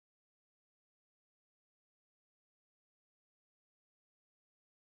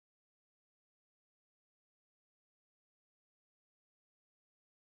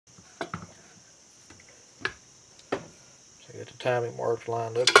timing marks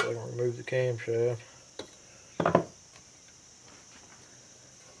lined up so I can remove the camshaft.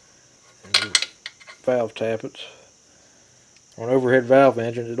 And the valve tappets. On an overhead valve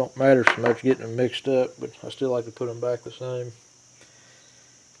engine, it don't matter so much getting them mixed up, but I still like to put them back the same.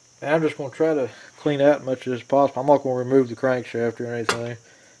 And I'm just going to try to clean out as much as possible. I'm not going to remove the crankshaft or anything.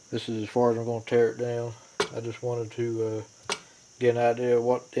 This is as far as I'm going to tear it down. I just wanted to get an idea of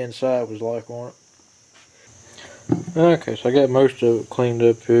what the inside was like on it. Okay, so I got most of it cleaned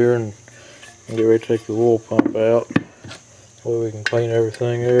up here, and I'm getting ready to take the oil pump out. That way we can clean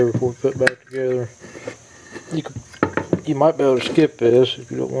everything there before we put it back together. You might be able to skip this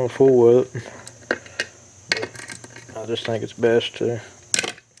if you don't want to fool with it. But I just think it's best to.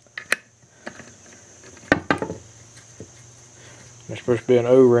 There's supposed to be an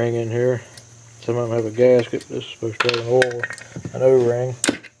O-ring in here. Some of them have a gasket, but this is supposed to have an O-ring.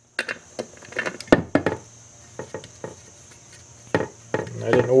 I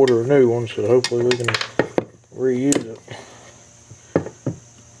didn't order a new one, so hopefully we can reuse it.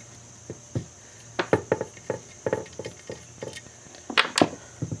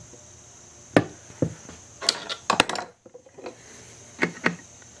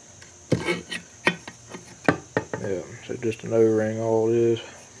 Yeah, so just an O-ring all it is.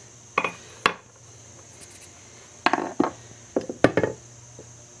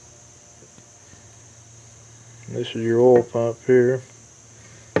 And this is your oil pump here.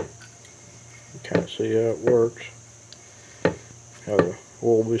 Kind of see how it works. How the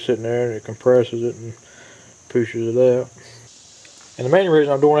oil will be sitting there and it compresses it and pushes it out. And the main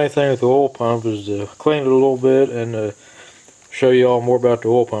reason I'm doing anything with the oil pump is to clean it a little bit and show you all more about the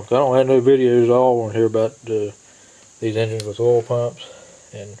oil pump. I don't have no videos at all on here about these engines with oil pumps.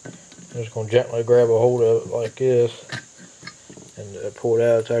 And I'm just going to gently grab a hold of it like this and pull it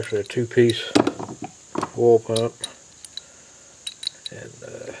out. It's actually a two-piece oil pump. And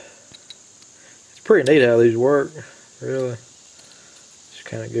pretty neat how these work, really. Just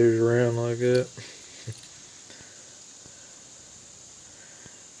kind of goes around like that.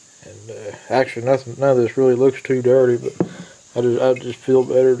 And actually, none of this really looks too dirty, but I just feel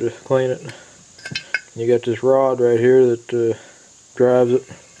better to clean it. You got this rod right here that drives it.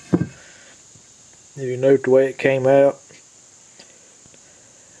 If you note the way it came out,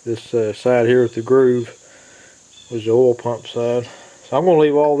 this side here with the groove was the oil pump side. So I'm going to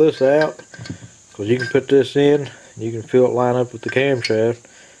leave all this out, because you can put this in, and you can feel it line up with the camshaft.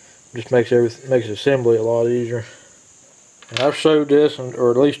 Just makes assembly a lot easier. And I've showed this,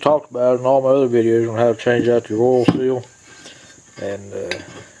 or at least talked about it in all my other videos on how to change out your oil seal. And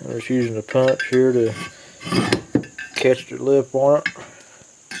I'm just using a punch here to catch the lip on it.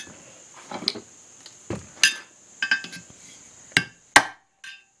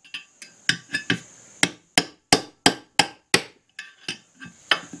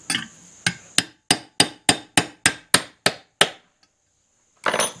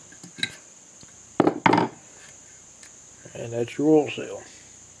 And that's your oil seal.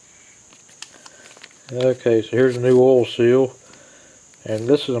 Okay, so here's a new oil seal. And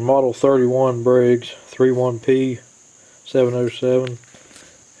this is a Model 31 Briggs 31P707.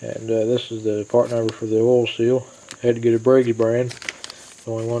 And this is the part number for the oil seal. I had to get a Briggs brand,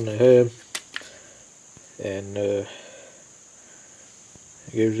 the only one they had. And it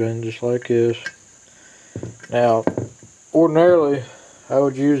goes in just like this. Now, ordinarily, I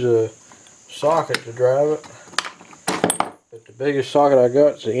would use a socket to drive it. But the biggest socket I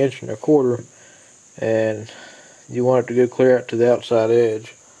got is 1 1/4 inches, and you want it to go clear out to the outside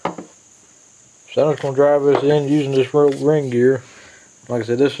edge. So I'm just going to drive this in using this ring gear. Like I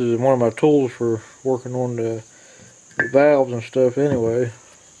said, this is one of my tools for working on the valves and stuff anyway.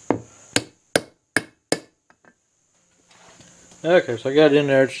 Okay, so I got it in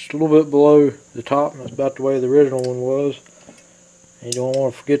there. It's just a little bit below the top, and that's about the way the original one was. And you don't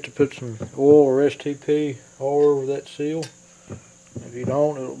want to forget to put some oil or STP all over that seal. If you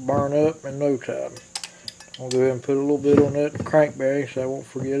don't, it'll burn up in no time. I'll go ahead and put a little bit on that crank bearing so I won't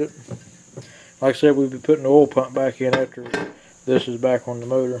forget it. Like I said, we'll be putting the oil pump back in after this is back on the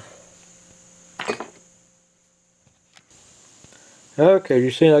motor. Okay,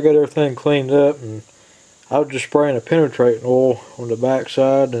 you see I got everything cleaned up, and I was just spraying a penetrating oil on the back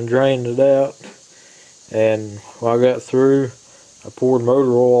side and draining it out. And when I got through, I poured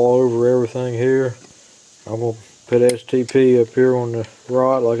motor oil all over everything here. I'm going to put STP up here on the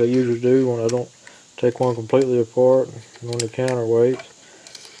rod like I usually do when I don't take one completely apart on the counterweights.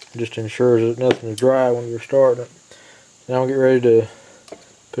 Just ensures that nothing is dry when you're starting it. Now I'm getting ready to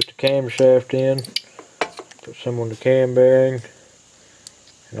put the camshaft in. Put some on the cam bearing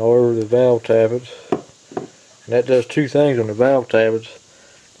and all over the valve tappets. And And that does two things on the valve tablets.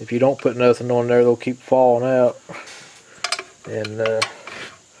 If you don't put nothing on there, they'll keep falling out, and it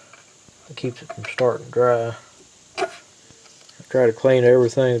keeps it from starting to dry. I try to clean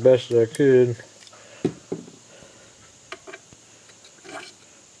everything as best as I could.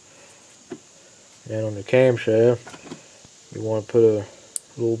 And on the camshaft, you want to put a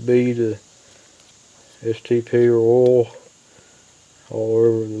little bead of STP or oil all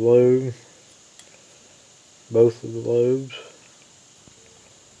over the lobe, both of the lobes.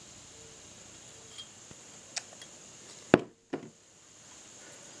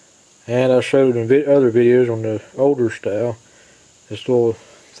 And I showed in other videos on the older style, this little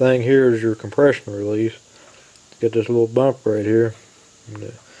thing here is your compression release. Get this little bump right here.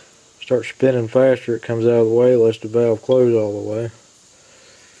 And start spinning faster, it comes out of the way, lets the valve close all the way.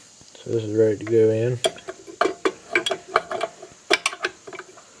 So this is ready to go in.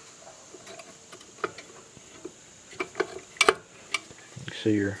 You can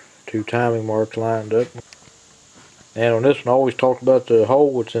see your two timing marks lined up. And on this one, I always talked about the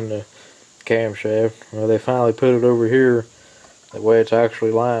hole that's in the camshaft. Well, they finally put it over here. That way it's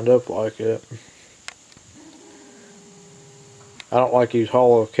actually lined up like that. I don't like these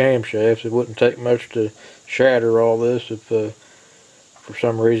hollow camshafts. It wouldn't take much to shatter all this if for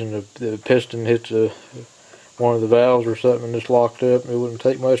some reason the piston hits one of the valves or something that's locked up. It wouldn't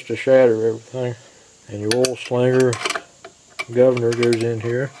take much to shatter everything. And your oil slinger governor goes in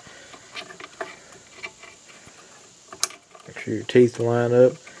here. Make sure your teeth line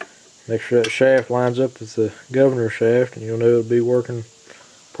up. Make sure that shaft lines up with the governor shaft, and you'll know it'll be working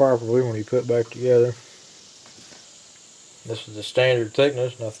properly when you put it back together. This is the standard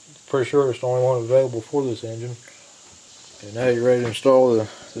thickness, and I'm pretty sure it's the only one available for this engine. And now you're ready to install the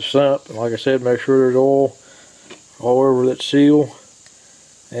sump. And like I said, make sure there's oil all over that seal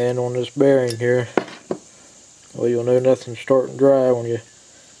and on this bearing here. Well, you'll know nothing's starting dry when you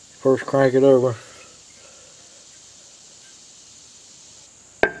first crank it over.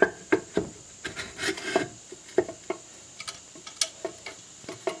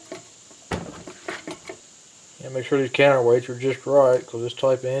 And make sure these counterweights are just right, because this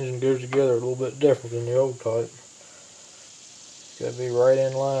type of engine goes together a little bit different than the old type. It's got to be right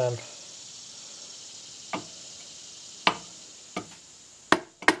in line.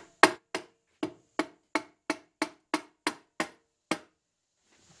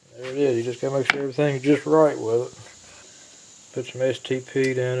 There it is. You just got to make sure everything's just right with it. Put some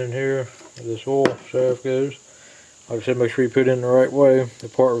STP down in here where this oil shaft goes. Like I said, make sure you put it in the right way. The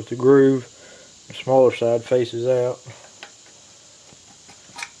part with the groove, the smaller side faces out.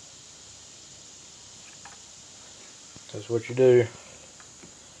 That's what you do.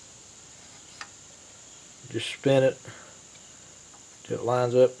 Just spin it till it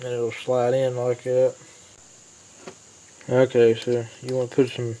lines up, and it'll slide in like that. Okay, so you want to put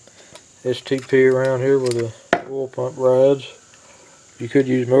some STP around here where the oil pump rides. You could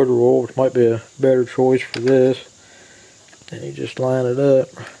use motor oil, which might be a better choice for this. And you just line it up,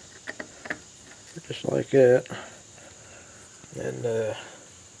 just like that. And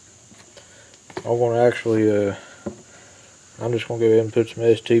I'm going to actually, I'm just going to go ahead and put some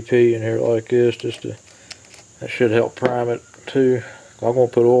STP in here like this, that should help prime it too. I'm going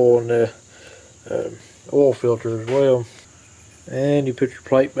to put oil in the oil filter as well. And you put your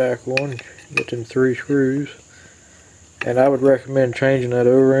plate back on, get them 3 screws. And I would recommend changing that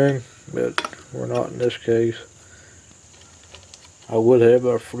O-ring, but we're not in this case. I would have,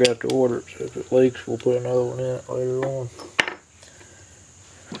 but I forgot to order it, so if it leaks, we'll put another one in it later on.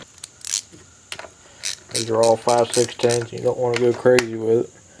 These are all 5/16. You don't want to go crazy with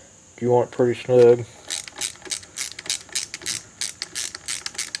it. You want it pretty snug.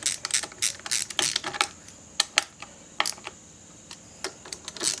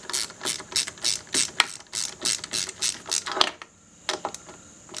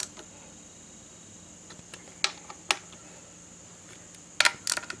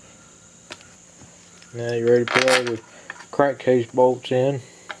 Now you're ready to put all the crankcase bolts in.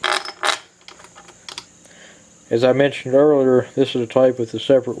 As I mentioned earlier, this is a type with a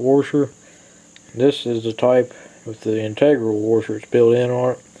separate washer. This is the type with the integral washer. It's built in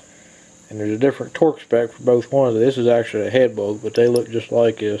on it. And there's a different torque spec for both ones. This is actually a head bolt, but they look just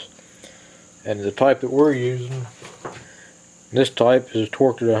like this. And the type that we're using, this type is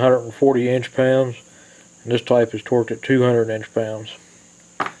torqued at 140 inch-pounds, and this type is torqued at 200 inch-pounds.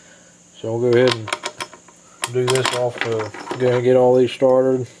 So we'll go ahead and do this off gonna get all these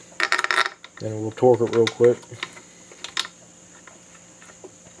started, and we'll torque it real quick.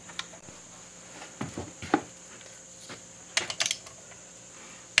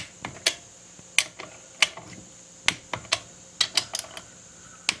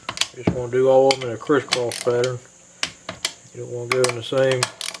 You just want to do all of them in a crisscross pattern. You don't want to go in the same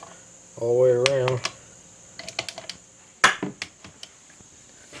all the way around.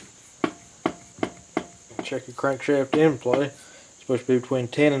 Check your crankshaft in play. It's supposed to be between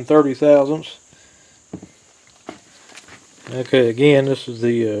 10 and 30 thousandths. Okay, again, this is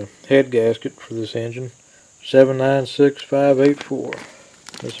the head gasket for this engine. 796584.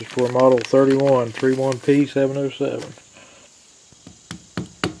 This is for model 3131P707.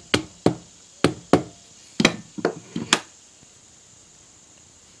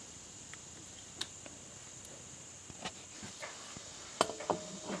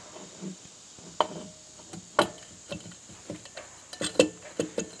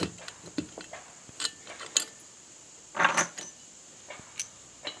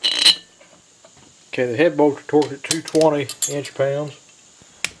 Okay, the head bolts are torqued at 220 inch-pounds.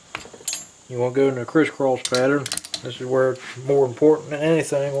 You want to go in a crisscross pattern. This is where it's more important than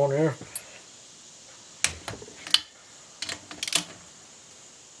anything on there.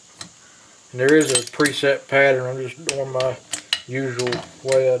 And there is a preset pattern. I'm just doing my usual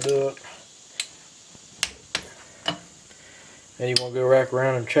way I do it. And you want to go rack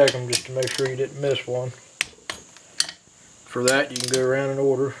around and check them just to make sure you didn't miss one. For that, you can go around in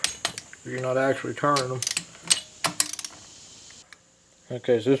order. You're not actually turning them.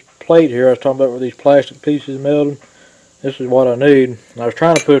 Okay, so this plate here I was talking about where these plastic pieces melted. This is what I need. And I was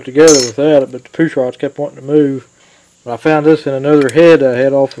trying to put it together without it, but the push rods kept wanting to move. But I found this in another head I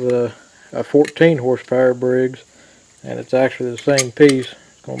had off of a 14 horsepower Briggs, and it's actually the same piece.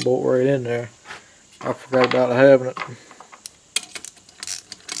 It's going to bolt right in there. I forgot about having it.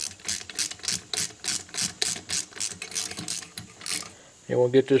 You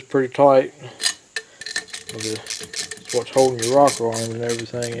want to get this pretty tight. It's what's holding your rocker arms and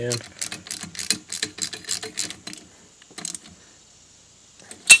everything in.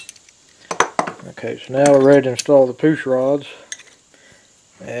 Okay, so now we're ready to install the push rods.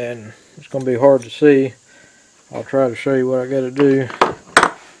 And it's going to be hard to see. I'll try to show you what I got to do.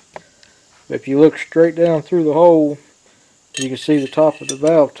 If you look straight down through the hole, you can see the top of the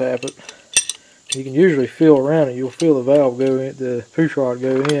valve tappet. You can usually feel around it. You'll feel the valve go in, the push rod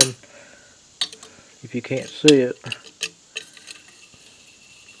go in, if you can't see it.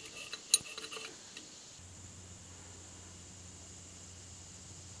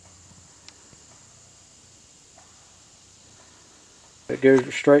 It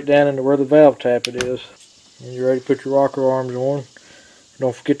goes straight down into where the valve tappet is. And you're ready to put your rocker arms on.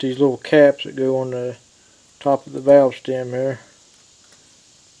 Don't forget these little caps that go on the top of the valve stem there.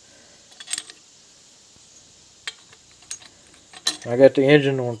 I got the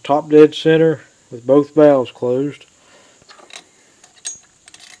engine on top dead center with both valves closed.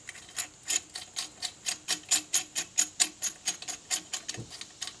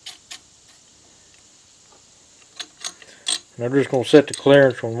 And I'm just going to set the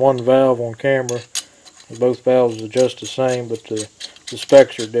clearance on one valve on camera. Both valves adjust the same, but the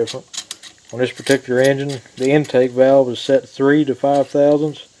specs are different. On this particular engine, the intake valve is set 3 to 5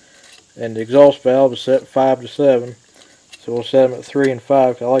 thousandths, and the exhaust valve is set 5 to 7. So we'll set them at 3 and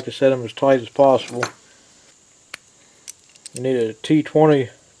 5. I like to set them as tight as possible. You need a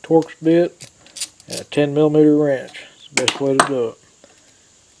T20 Torx bit and a 10mm wrench. It's the best way to do it.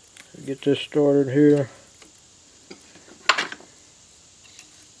 So get this started here.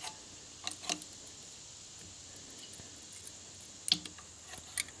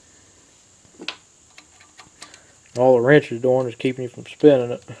 All the wrench is doing is keeping you from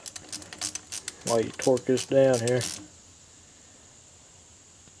spinning it while you torque this down here.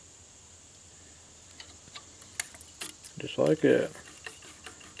 Just like that.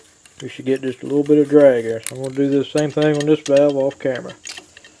 We should get just a little bit of drag here. So I'm going to do the same thing on this valve off camera.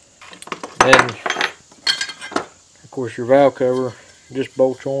 And of course your valve cover just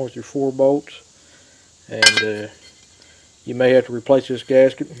bolts on with your 4 bolts. And you may have to replace this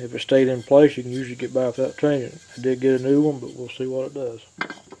gasket. If it stayed in place, you can usually get by without changing it. I did get a new one, but we'll see what it does.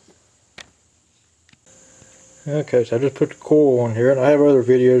 Okay, so I just put the coil on here, and I have other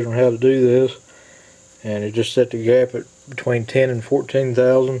videos on how to do this. And it just set the gap at between 10 and 14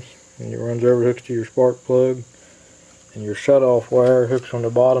 thousandths, and it runs over, hooks to your spark plug. And your shut-off wire hooks on the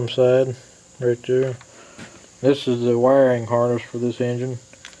bottom side, right there. This is the wiring harness for this engine.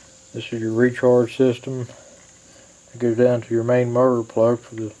 This is your recharge system. It goes down to your main motor plug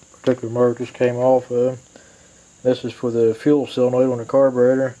for the particular motor this came off of. This is for the fuel solenoid on the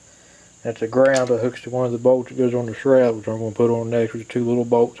carburetor. That's a ground that hooks to one of the bolts that goes on the shroud, which I'm going to put on next with the 2 little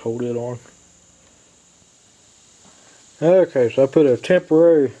bolts hold it on. Okay, so I put a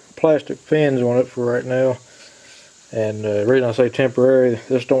temporary plastic fins on it for right now. And the reason I say temporary,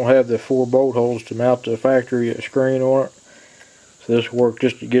 this don't have the 4 bolt holes to mount the factory screen on it. So this will work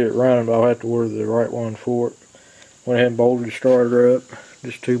just to get it running, but I'll have to order the right one for it. Went ahead and bolted the starter up,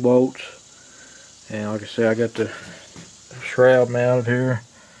 just 2 bolts. And like I said, I got the shroud mounted here.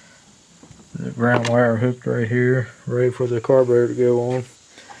 The ground wire hooked right here, ready for the carburetor to go on.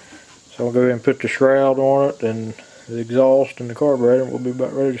 So I'll go ahead and put the shroud on it and the exhaust and the carburetor, and we'll be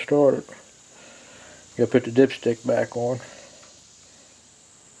about ready to start it. Gotta put the dipstick back on.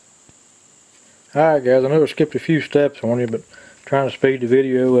 Alright guys, I know I skipped a few steps on you, but I'm trying to speed the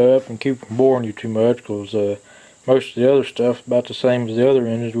video up and keep from boring you too much, because most of the other stuff is about the same as the other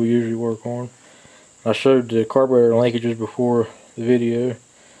engines we usually work on. I showed the carburetor linkages before the video,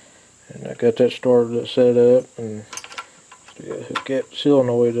 and I got that started set up, and still got to hook that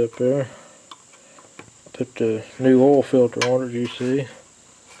solenoid up there. Put the new oil filter on it, as you see,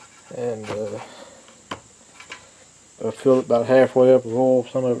 and I filled it about halfway up with oil.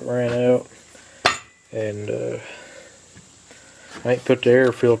 Some of it ran out, and I ain't put the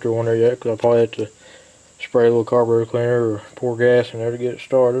air filter on there yet, because I'll probably have to spray a little carburetor cleaner or pour gas in there to get it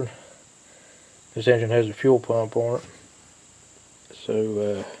started. This engine has a fuel pump on it.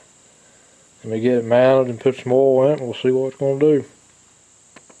 So let me get it mounted and put some oil in it, and we'll see what it's going to do.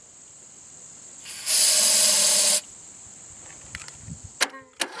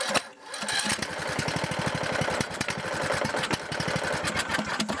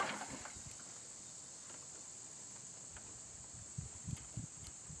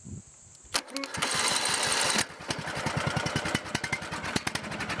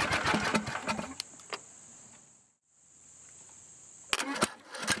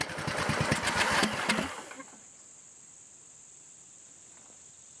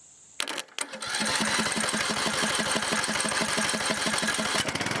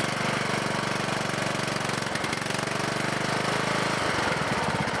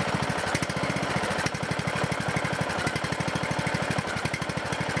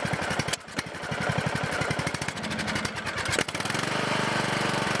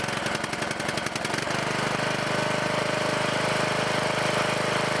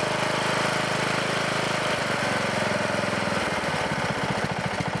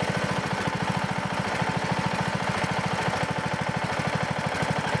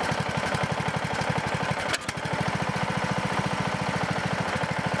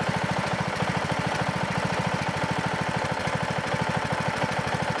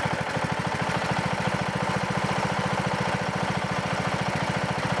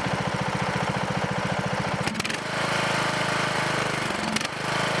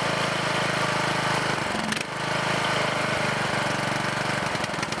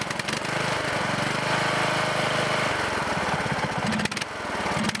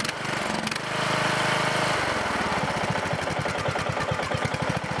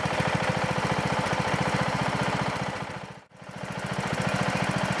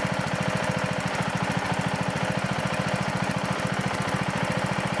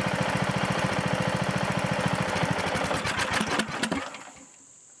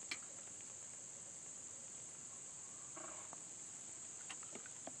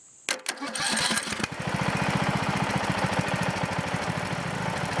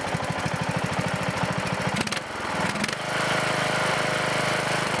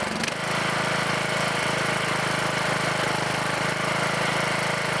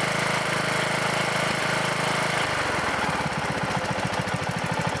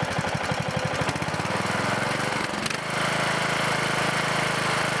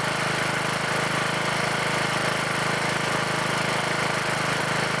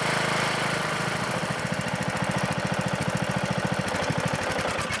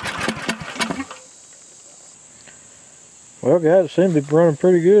 Well guys, it seems to be running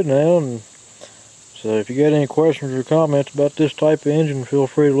pretty good now, and so if you got any questions or comments about this type of engine, feel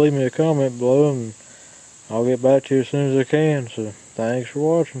free to leave me a comment below, and I'll get back to you as soon as I can. So thanks for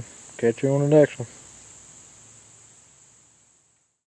watching. Catch you on the next one.